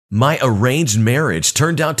My arranged marriage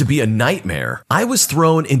turned out to be a nightmare. I was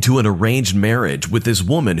thrown into an arranged marriage with this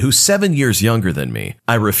woman who's 7 years younger than me.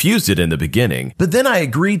 I refused it in the beginning, but then I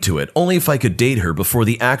agreed to it only if I could date her before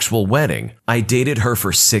the actual wedding. I dated her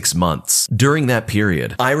for 6 months. During that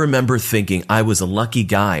period, I remember thinking I was a lucky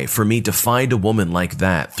guy for me to find a woman like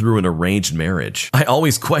that through an arranged marriage. I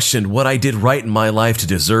always questioned what I did right in my life to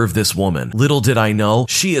deserve this woman. Little did I know,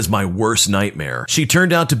 she is my worst nightmare. She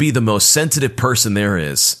turned out to be the most sensitive person there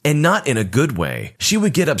is. And not in a good way. She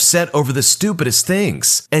would get upset over the stupidest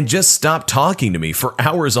things and just stop talking to me for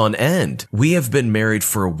hours on end. We have been married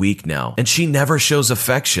for a week now, and she never shows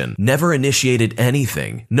affection, never initiated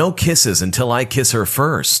anything. No kisses until I kiss her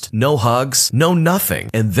first. No hugs, no nothing.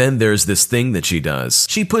 And then there's this thing that she does.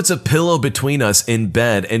 She puts a pillow between us in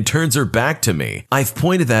bed and turns her back to me. I've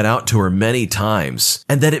pointed that out to her many times,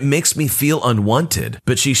 and that it makes me feel unwanted,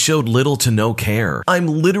 but she showed little to no care. I'm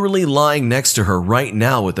literally lying next to her right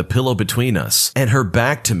now with a pillow between us and her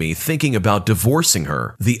back to me thinking about divorcing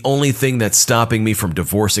her. The only thing that's stopping me from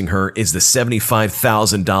divorcing her is the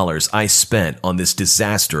 $75,000 I spent on this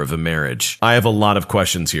disaster of a marriage. I have a lot of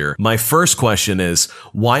questions here. My first question is,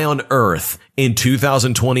 why on earth in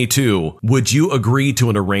 2022 would you agree to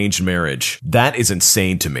an arranged marriage? That is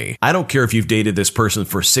insane to me. I don't care if you've dated this person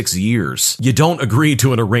for 6 years. You don't agree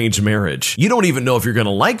to an arranged marriage. You don't even know if you're going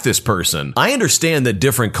to like this person. I understand that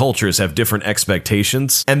different cultures have different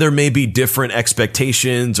expectations, and there may be different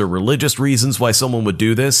expectations or religious reasons why someone would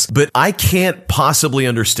do this, but I can't possibly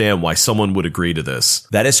understand why someone would agree to this.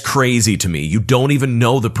 That is crazy to me. You don't even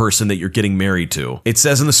know the person that you're getting married to. It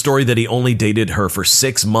says in the story that he only dated her for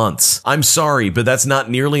 6 months. I'm sorry, but that's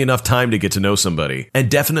not nearly enough time to get to know somebody,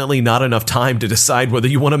 and definitely not enough time to decide whether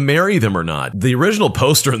you want to marry them or not. The original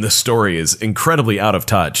poster in this story is incredibly out of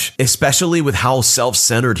touch, especially with how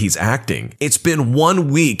self-centered he's acting. It's been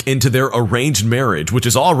 1 week into their arranged marriage, which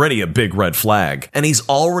is already a big red flag, and he's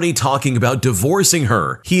already talking about divorcing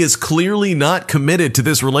her. He is clearly not committed to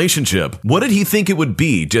this relationship. What did he think it would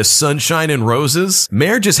be? Just sunshine and roses?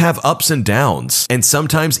 Marriages have ups and downs, and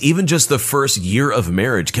sometimes even just the first year of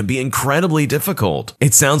marriage can be incredibly difficult.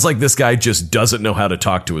 It sounds like this guy just doesn't know how to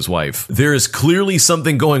talk to his wife. There is clearly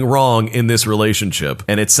something going wrong in this relationship,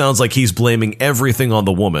 and it sounds like he's blaming everything on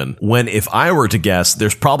the woman, when if I were to guess,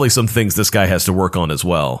 there's probably some things this guy has to work on as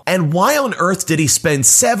well. And why on earth did he spend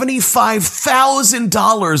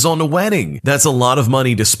 $75,000 on a wedding? That's a lot of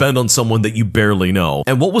money to spend on someone that you barely know.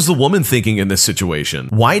 And what was the woman thinking in this situation?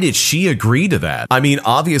 Why did she agree to that? I mean,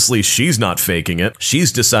 obviously she's not faking it.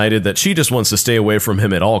 She's decided that she just wants to stay away from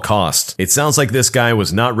him at all costs. It sounds like this guy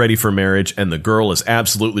was not ready for marriage, and the girl is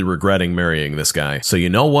absolutely regretting marrying this guy. So you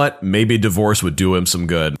know what? Maybe divorce would do him some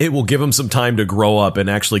good. It will give him some time to grow up and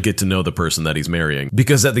actually get to know the person that he's marrying.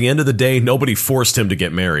 Because at the end of the day, nobody forced him to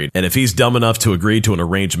get married. And if he's dumb enough to agree to an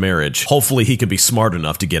arranged marriage, hopefully he can be smart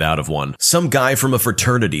enough to get out of one. Some guy from a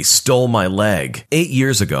fraternity stole my leg. 8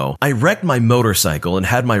 years ago, I wrecked my motorcycle and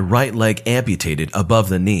had my right leg amputated above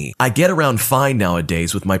the knee. I get around fine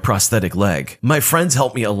nowadays with my prosthetic leg. My friends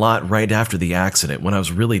helped me a lot right after the accident when I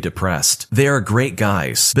was really depressed. They are great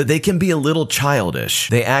guys, but they can be a little childish.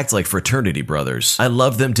 They act like fraternity brothers. I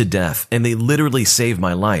love them to death, and they literally saved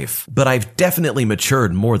my life. But I've definitely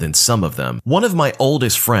matured more than some of them. One of my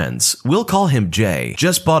oldest friends, we'll call him Jay,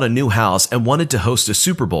 just bought a new house and wanted to host a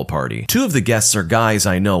Super Bowl party. 2 of the guests are guys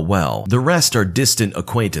I know well. The rest are distant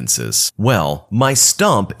acquaintances. Well, my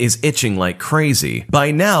stump is itching like crazy.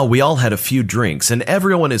 By now, we all had a few drinks and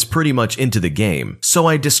everyone is pretty much into the game. So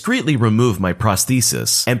I discreetly remove my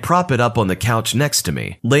prosthesis and prop it up on the couch next to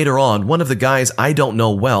me. Later on, one of the guys I don't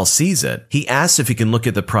know well sees it. He asks if he can look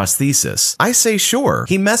at the prosthesis. I say sure.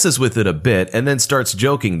 He messes with it a bit and then starts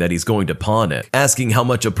joking that he's going to pawn it, asking how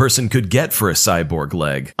much a person could get for a cyborg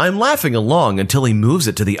leg. I'm laughing along until he moves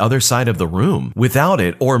it to the other side of the room. Without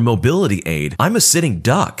it or mobility aid, I'm a sitting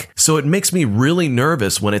duck, so it makes me really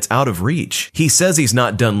nervous when it's out of reach. He says he's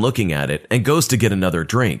not done looking at it and goes to get another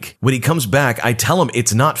drink. When he comes back, I tell him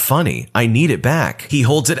it's not funny. I need it back. He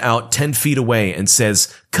holds it out 10 feet away and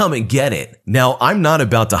says, "Come and get it." Now, I'm not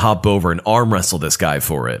about to hop over and arm wrestle this guy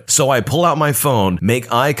for it. So I pull out my phone,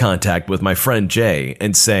 make eye contact with my friend Jay,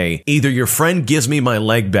 and say, "Either your friend gives me my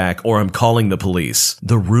leg back or I'm calling the police."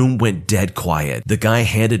 The room went dead quiet. The guy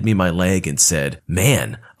handed me my leg and said,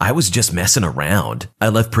 "Man, I was just messing around. I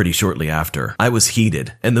left pretty shortly after. I was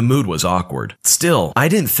heated, and the mood was awkward. Still, I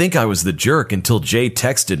didn't think I was the jerk until Jay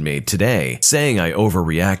texted me today saying I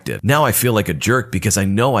overreacted. Now I feel like a jerk because I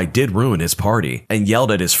know I did ruin his party and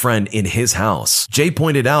yelled at his friend in his house. Jay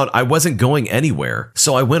pointed out I wasn't going anywhere,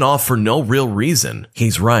 so I went off for no real reason.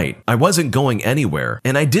 He's right. I wasn't going anywhere,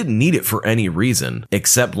 and I didn't need it for any reason,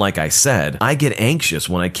 except like I said, I get anxious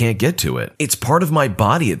when I can't get to it. It's part of my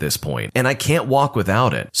body at this point, and I can't walk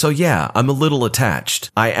without it. So yeah, I'm a little attached.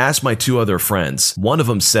 I asked my two other friends. One of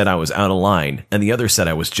them said I was out of line, and the other said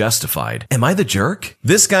I was justified. Am I the jerk?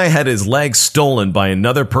 This guy had his legs stolen by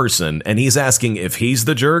another person, and he's asking if he's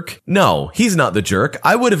the jerk? No, he's not the jerk.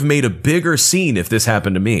 I would have made a bigger scene if this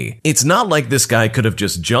happened to me. It's not like this guy could have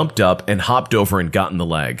just jumped up and hopped over and gotten the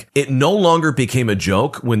leg. It no longer became a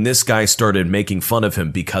joke when this guy started making fun of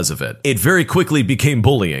him because of it. It very quickly became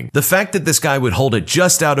bullying. The fact that this guy would hold it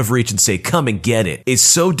just out of reach and say, "Come and get it," is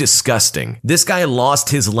so disgusting. This guy lost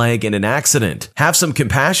his leg in an accident. Have some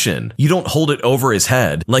compassion. You don't hold it over his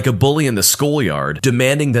head like a bully in the schoolyard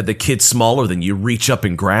demanding that the kid smaller than you reach up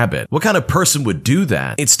and grab it. What kind of person would do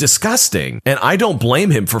that? It's disgusting. And I don't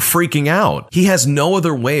blame him for freaking out. He has no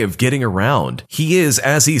other way of getting around. He is,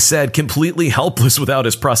 as he said, completely helpless without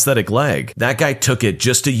his prosthetic leg. That guy took it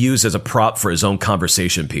just to use as a prop for his own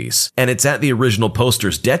conversation piece. And it's at the original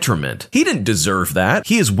poster's detriment. He didn't deserve that.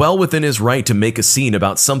 He is well within his right to make a scene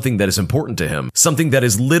about something that is important to him, something that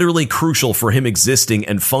is literally crucial for him existing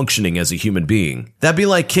and functioning as a human being. That'd be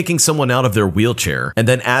like kicking someone out of their wheelchair and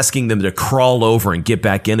then asking them to crawl over and get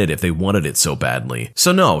back in it if they wanted it so badly.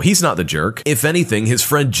 So no, he's not the jerk. If anything, his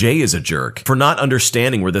friend Jay is a jerk for not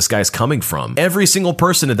understanding where this guy's coming from. Every single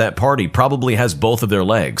person at that party probably has both of their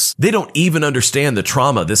legs. They don't even understand the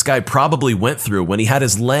trauma this guy probably went through when he had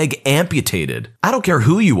his leg amputated. I don't care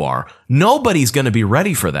who you are. Nobody's going to be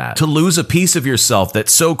ready for that. To lose a piece of yourself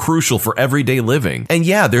that's so crucial for everyday living. And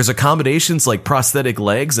yeah, there's accommodations like prosthetic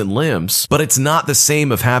legs and limbs, but it's not the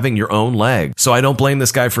same of having your own leg. So I don't blame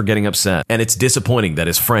this guy for getting upset. And it's disappointing that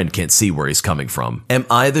his friend can't see where he's coming from. Am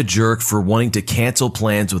I the jerk for wanting to cancel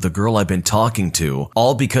plans with a girl I've been talking to,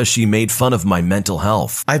 all because she made fun of my mental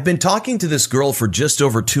health? I've been talking to this girl for just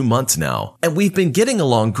over 2 months now, and we've been getting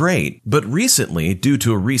along great. But recently, due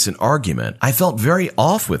to a recent argument, I felt very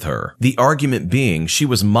off with her. The argument being she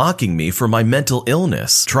was mocking me for my mental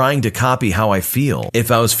illness, trying to copy how I feel. If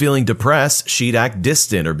I was feeling depressed, she'd act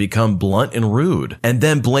distant or become blunt and rude, and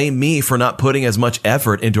then blame me for not putting as much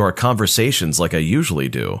effort into our conversations like I usually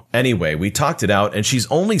do. Anyway, we talked it out, and she's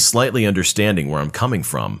only slightly understanding where I'm coming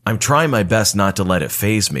from. I'm trying my best not to let it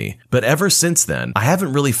faze me, but ever since then, I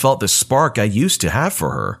haven't really felt the spark I used to have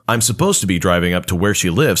for her. I'm supposed to be driving up to where she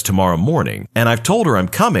lives tomorrow morning, and I've told her I'm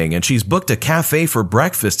coming, and she's booked a cafe for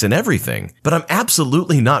breakfast and everything, but I'm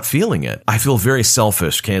absolutely not feeling it. I feel very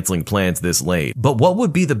selfish canceling plans this late, but what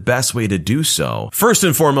would be the best way to do so? First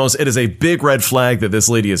and foremost, it is a big red flag that this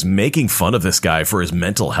lady is making fun of this guy for his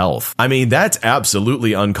mental health. I mean, that's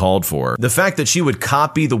absolutely uncalled for. The fact that she would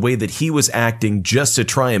copy the way that he was acting just to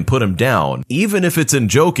try and put him down, even if it's in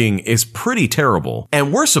joking, is pretty terrible.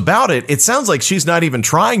 And worse about it, it sounds like she's not even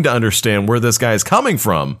trying to understand where this guy is coming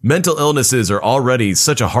from. Mental illnesses are already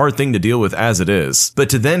such a hard thing to deal with as it is, but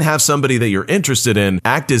to then have somebody that you're interested in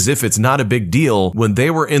act as if it's not a big deal when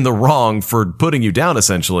they were in the wrong for putting you down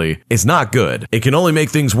essentially is not good. It can only make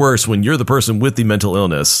things worse when you're the person with the mental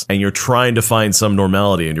illness and you're trying to find some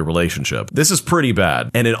normality in your relationship. This is pretty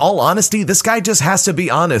bad. And in all honesty, this guy just has to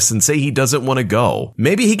be honest and say he doesn't want to go.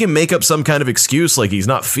 Maybe he can make up some kind of excuse like he's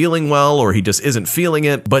not feeling well or he just isn't feeling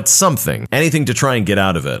it, but something. Anything to try and get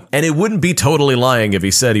out of it. And it wouldn't be totally lying if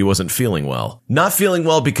he said he wasn't feeling well. Not feeling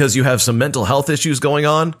well because you have some mental health issues going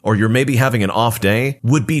on, or you're maybe having an off day,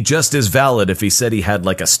 would be just as valid if he said he had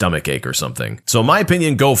like a stomach ache or something. So in my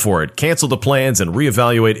opinion, go for it. Cancel the plans and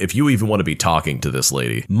reevaluate if you even want to be talking to this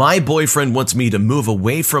lady. My boyfriend wants me to move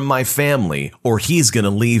away from my family or he's gonna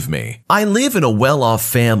leave me. I live in a well-off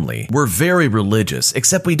family. We're very religious,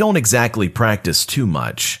 except we don't exactly practice too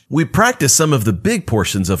much. We practice some of the big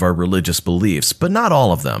portions of our religious beliefs, but not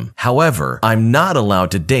all of them. However, I'm not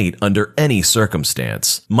allowed to date under any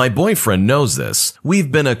circumstance. My boyfriend knows this.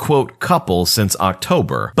 We've been a quote couple since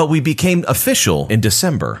October, but we became official in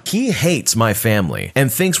December. He hates my family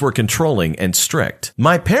and thinks we're controlling and strict.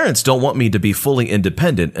 My parents don't want me to be fully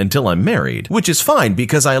independent until I'm married, which is fine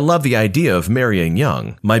because I love the idea of marrying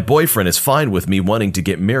young. My boyfriend is fine with me wanting to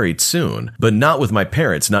get married soon, but not with my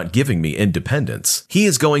parents not giving me independence. He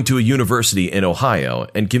is going to a university in Ohio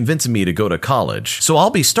and convincing me to go to college, so I'll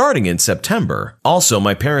be starting in September. Also,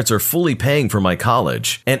 my parents are fully paying for my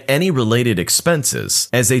college and any related expenses,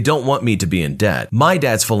 as they don't want me to be in debt. My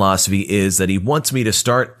dad's philosophy is that he wants me to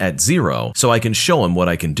start at zero so I can show him what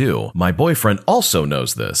I can do. My boyfriend also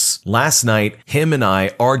knows this. Last night, him and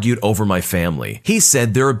I argued over my family. He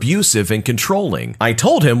said they're abusive and controlling. I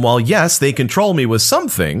told him, while yes, they control me with some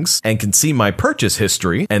things and can see my purchase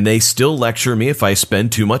history, and they still lecture me if I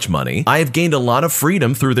spend too much money, I have gained a lot of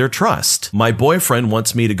freedom through their trust. My boyfriend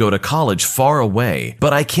wants me to go to college far away,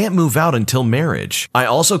 but I can't move out until marriage. I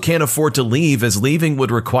also can't afford to leave, as leaving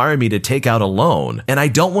would require me to take out a loan, and I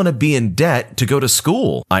don't want to be in debt to go to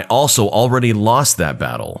school. I also already lost that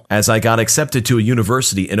battle, as I got accepted to a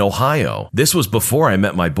university in Ohio. This was before I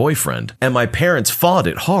met my boyfriend, and my parents fought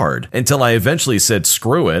it hard until I eventually said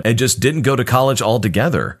screw it and just didn't go to college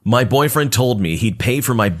altogether. My boyfriend told me he'd pay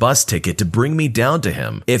for my bus ticket to bring me down to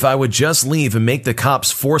him if I would just leave and make the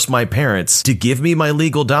cops force my parents to give me my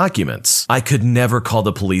legal documents. I could never call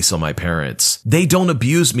the police on my parents. They don't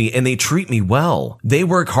abuse me and they treat me well. They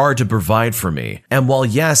work hard to provide for me. And while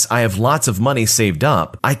yes, I have lots of money saved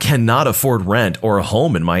up, I cannot afford rent or a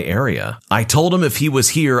home in my area. I told him if he was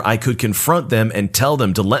here, I could confront them and tell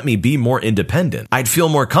them to let me be more independent. I'd feel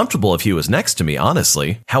more comfortable if he was next to me,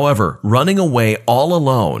 honestly. However, running away all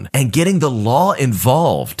alone and getting the law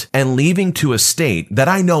involved and leaving to a state that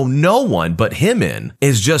I know no one but him in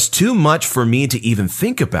is just too much for me to even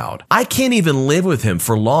think about. I can't even live with him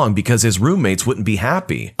for long because his roommates wouldn't be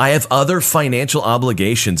happy. I have other financial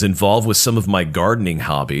obligations involved with some of my gardening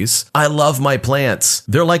hobbies. I love my plants.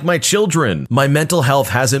 They're like my children. My mental health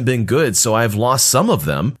hasn't been good, so I've lost some of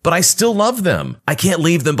them, but I still love them. I can't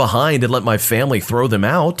leave them behind and let my family throw them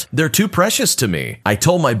out. They're too precious to me. I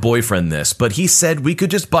told my boyfriend this, but he said we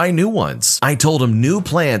could just buy new ones. I told him new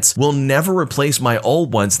plants will never replace my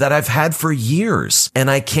old ones that I've had for years, and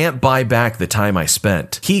I can't buy back the time I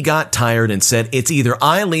spent. He got tired and said it's either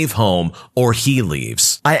I leave home or he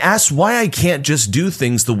leaves. I asked why I can't just do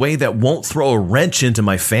things the way that won't throw a wrench into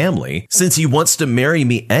my family, since he wants to marry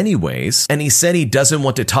me anyways, and he said he doesn't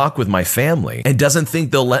want to talk with my family and doesn't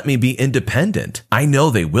think they'll let me be independent. I know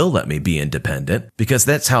they will let me be independent because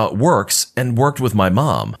that's how it works and worked with my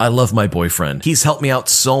mom. I love my boyfriend. He's helped me out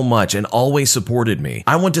so much and always supported me.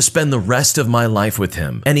 I want to spend the rest of my life with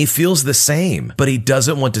him, and he feels the same, but he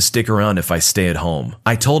doesn't want to stick around if I stay at home.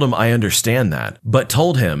 I told him I understand that, but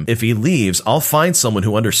told him if he leaves, I'll find someone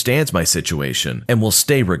who understands my situation and will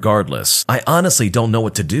stay regardless. I honestly don't know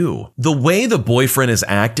what to do. The way the boyfriend is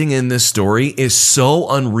acting in this story is so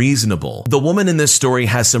unreasonable. The woman in this story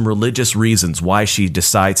has some religious reasons why she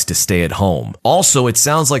decides to stay at home. Also, it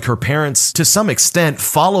sounds like her parents, to some extent,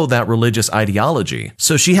 follow that religious ideology,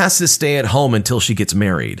 so she has to stay at home until she gets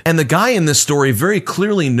married. And the guy in this story very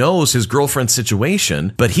clearly knows his girlfriend's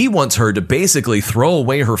situation, but he wants her to basically throw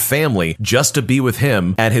away her family just to be with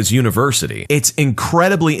him at his university. It's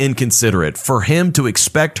incredibly inconsiderate for him to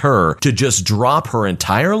expect her to just drop her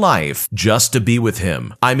entire life just to be with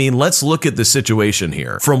him. I mean, let's look at the situation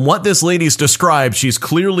here. From what this lady's described, she's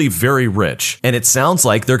clearly very rich, and it sounds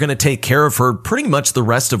like they're going to take care of her pretty much the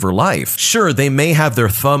rest of her life. Sure, they may have their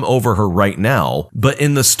thumb over her right now, but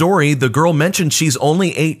in the story, the girl mentioned she's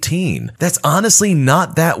only 18. That's honestly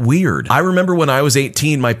not that weird. I remember when I was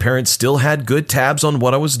 18, my parents still had good tabs on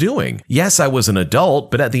what I was doing. Yes, I was an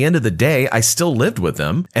adult, but at the end of the day, I still lived with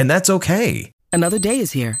them, and that's okay. Another day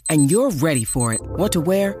is here, and you're ready for it. What to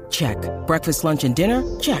wear? Check. Breakfast, lunch, and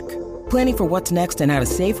dinner? Check. Planning for what's next and how to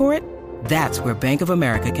save for it? That's where Bank of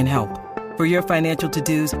America can help. For your financial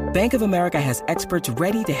to-dos, Bank of America has experts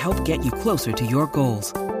ready to help get you closer to your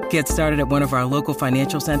goals. Get started at one of our local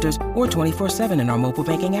financial centers or 24/7 in our mobile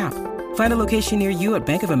banking app. Find a location near you at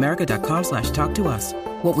bankofamerica.com/talktous.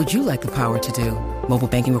 What would you like the power to do? Mobile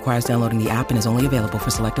banking requires downloading the app and is only available for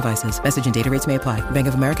select devices. Message and data rates may apply. Bank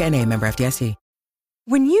of America NA, member FDIC.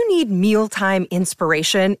 When you need mealtime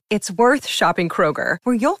inspiration, it's worth shopping Kroger,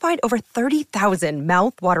 where you'll find over 30,000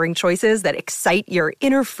 mouth-watering choices that excite your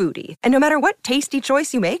inner foodie. And no matter what tasty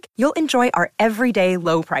choice you make, you'll enjoy our everyday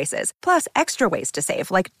low prices, plus extra ways to save,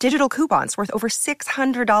 like digital coupons worth over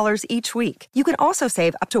 $600 each week. You can also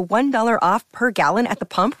save up to $1 off per gallon at the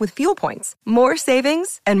pump with fuel points. More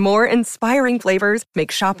savings and more inspiring flavors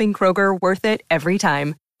make shopping Kroger worth it every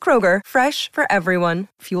time. Kroger, fresh for everyone.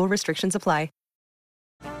 Fuel restrictions apply.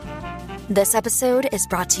 This episode is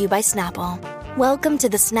brought to you by Snapple. Welcome to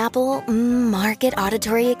the Snapple Market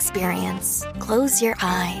Auditory Experience. Close your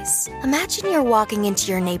eyes. Imagine you're walking into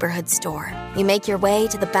your neighborhood store. You make your way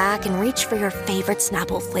to the back and reach for your favorite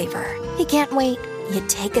Snapple flavor. You can't wait. You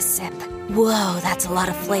take a sip. Whoa, that's a lot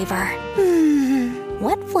of flavor.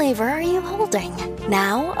 What flavor are you holding?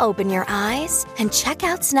 Now open your eyes and check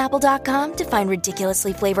out Snapple.com to find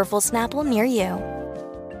ridiculously flavorful Snapple near you.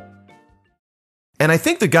 And I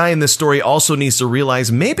think the guy in this story also needs to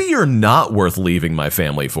realize maybe you're not worth leaving my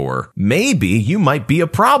family for. Maybe you might be a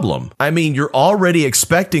problem. I mean, you're already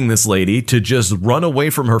expecting this lady to just run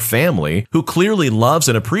away from her family, who clearly loves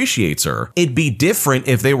and appreciates her. It'd be different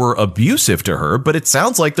if they were abusive to her, but it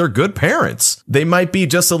sounds like they're good parents. They might be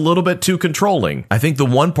just a little bit too controlling. I think the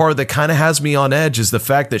one part that kind of has me on edge is the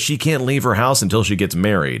fact that she can't leave her house until she gets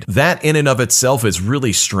married. That in and of itself is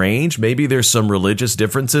really strange. Maybe there's some religious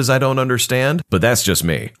differences I don't understand, but that's just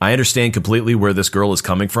me. I understand completely where this girl is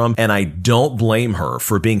coming from, and I don't blame her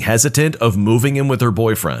for being hesitant of moving in with her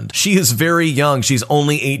boyfriend. She is very young. She's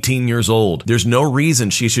only 18 years old. There's no reason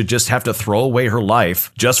she should just have to throw away her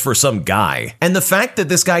life just for some guy. And the fact that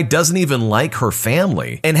this guy doesn't even like her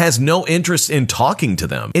family and has no interest in talking to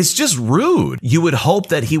them, it's just rude. You would hope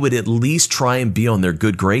that he would at least try and be on their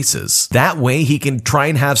good graces. That way he can try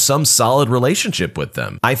and have some solid relationship with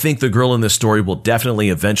them. I think the girl in this story will definitely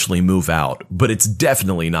eventually move out, but it's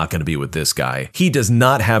definitely not going to be with this guy. He does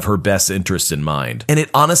not have her best interests in mind. And it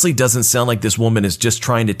honestly doesn't sound like this woman is just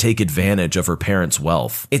trying to take advantage of her parents'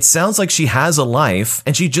 wealth. It sounds like she has a life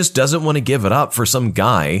and she just doesn't want to give it up for some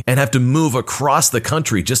guy and have to move across the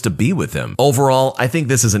country just to be with him. Overall, I think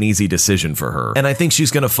this is an easy decision for her. And I think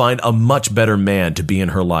she's going to find a much better man to be in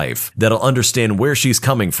her life that'll understand where she's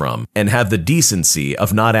coming from and have the decency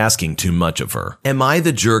of not asking too much of her. Am I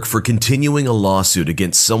the jerk for continuing a lawsuit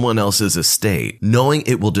against someone else's estate, knowing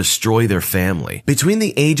it will destroy their family? Between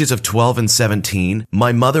the ages of 12 and 17,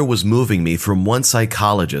 my mother was moving me from one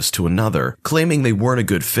psychologist to another, claiming they weren't a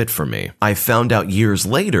good fit for me. I found out years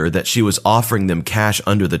later that she was offering them cash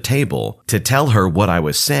under the table to tell her what I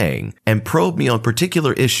was saying and probe me on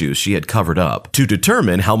particular issues she had covered up to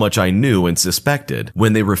determine how much I knew and suspected.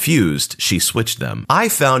 When they refused, she switched them. I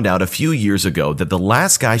found out a few years ago that the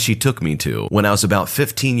last guy she took me to, when I was about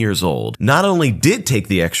 15 years old, not only did take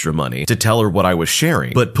the extra money to tell her what I was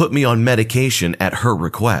sharing, but put me on medication at her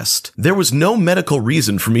request. There was no medical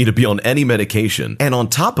reason for me to be on any medication, and on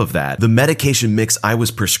top of that, the medication mix I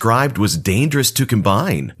was prescribed was dangerous to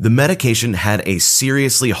combine. The medication had a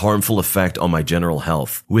seriously harmful effect on my general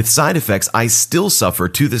health, with side effects I still suffer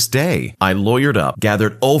to this day. I lawyered up,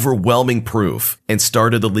 gathered overwhelming proof, and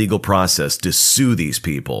started the legal process to sue these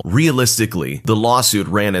people. Realistically, the lawsuit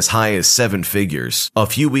ran as high as 7 figures. A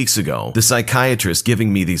few weeks ago, the psychiatrist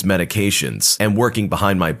giving me these medications and working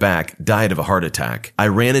behind my back died of a heart attack. I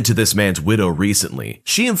ran into this man's widow recently.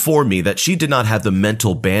 She informed me that she did not have the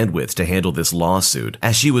mental bandwidth to handle this lawsuit,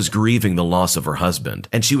 as she was grieving the loss of her husband,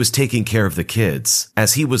 and she was taking care of the kids,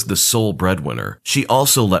 as he was the sole breadwinner. She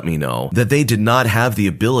also let me know that they did not have the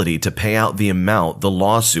ability to pay out the amount the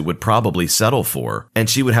lawsuit would probably settle for, and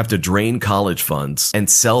she would have to drain college funds and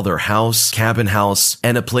sell their house, cabin house,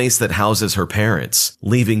 and a place that houses her parents,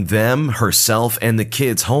 leaving them, herself, and the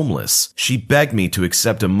kids homeless. She begged me to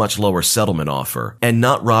accept a much lower settlement offer and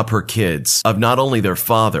not rob her kids of not only their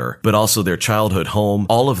father, but also their childhood home,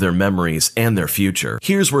 all of their memories, and their future.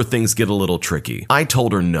 Here's where things get a little tricky. I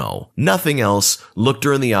told her no. Nothing else, looked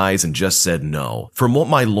her in the eyes and just said no. From what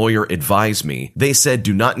my lawyer advised me, they said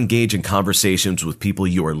do not engage in conversations with people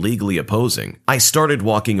you are legally opposing. I started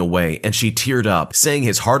walking away and she teared up, saying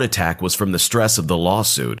his heart attack was from the stress of the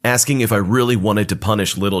lawsuit, asking if I really wanted to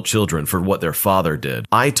punish little children for what their father did.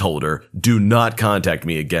 I told her, do not contact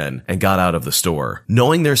me again, and got out of the store.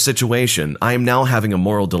 Knowing their situation, I am now having a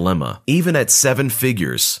moral dilemma. Even at 7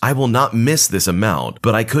 figures, I will not miss this amount,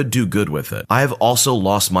 but I could do good with it. I have also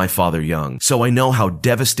lost my father young, so I know how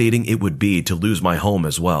devastating it would be to lose my home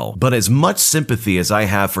as well. But as much sympathy as I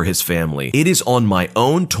have for his family, it is on my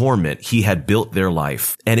own torment he had built their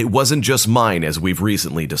life. And it wasn't just mine, as we've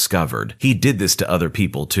recently discovered. He did this to other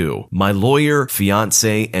people too. My lawyer,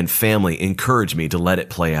 fiance, and family encouraged me to let it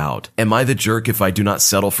play out. Am I the jerk if I do not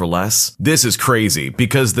settle for less? This is crazy,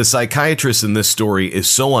 because the psychiatrist in this story is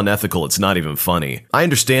so unethical it's not even funny. I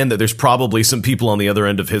understand that there's probably some people on the other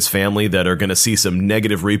end of his family that are going to see some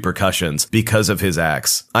negative repercussions because of his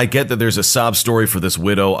acts. I get that there's a sob story for this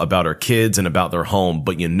widow about her kids and about their home,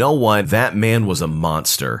 but you know what? That man was a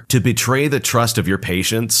monster. To betray the trust of your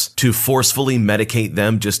patients, to forcefully medicate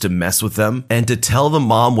them just to mess with them, and to tell the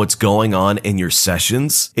mom what's going on in your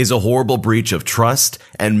sessions is a horrible breach of trust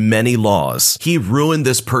and many laws. He ruined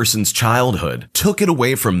this person's childhood, took it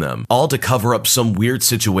away from them, all to cover up some weird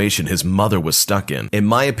situation his mother was stuck in. In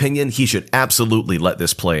my opinion, he should absolutely let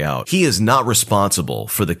this play out. He is not responsible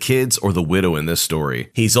for the kids or the widow in this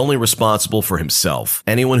story. He's only responsible for himself.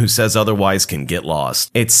 Anyone who says otherwise can get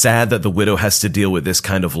lost. It's sad that the widow has to deal with this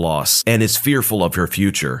kind of loss and is fearful of her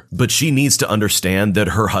future, but she needs to understand that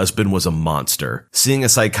her husband was a monster. Seeing a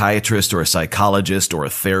psychiatrist or a psychologist or a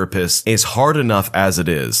therapist is hard enough as it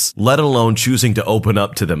is, let let alone choosing to open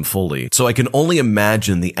up to them fully. So I can only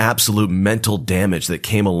imagine the absolute mental damage that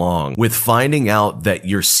came along with finding out that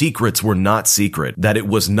your secrets were not secret, that it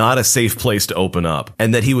was not a safe place to open up,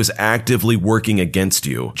 and that he was actively working against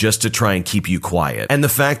you just to try and keep you quiet. And the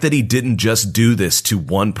fact that he didn't just do this to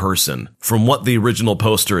one person. From what the original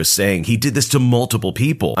poster is saying, he did this to multiple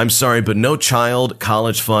people. I'm sorry, but no child,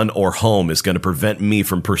 college fund, or home is going to prevent me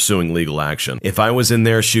from pursuing legal action. If I was in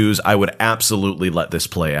their shoes, I would absolutely let this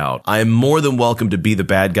play out. I am more than welcome to be the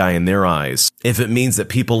bad guy in their eyes if it means that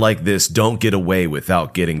people like this don't get away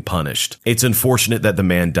without getting punished. It's unfortunate that the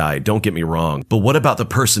man died, don't get me wrong, but what about the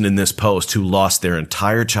person in this post who lost their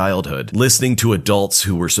entire childhood listening to adults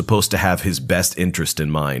who were supposed to have his best interest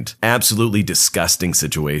in mind? Absolutely disgusting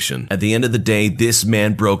situation. At the end of the day, this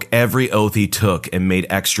man broke every oath he took and made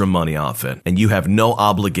extra money off it, and you have no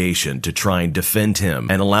obligation to try and defend him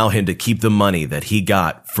and allow him to keep the money that he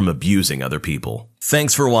got from abusing other people.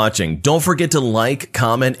 Thanks for watching. Don't forget to like,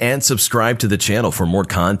 comment, and subscribe to the channel for more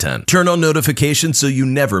content. Turn on notifications so you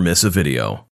never miss a video.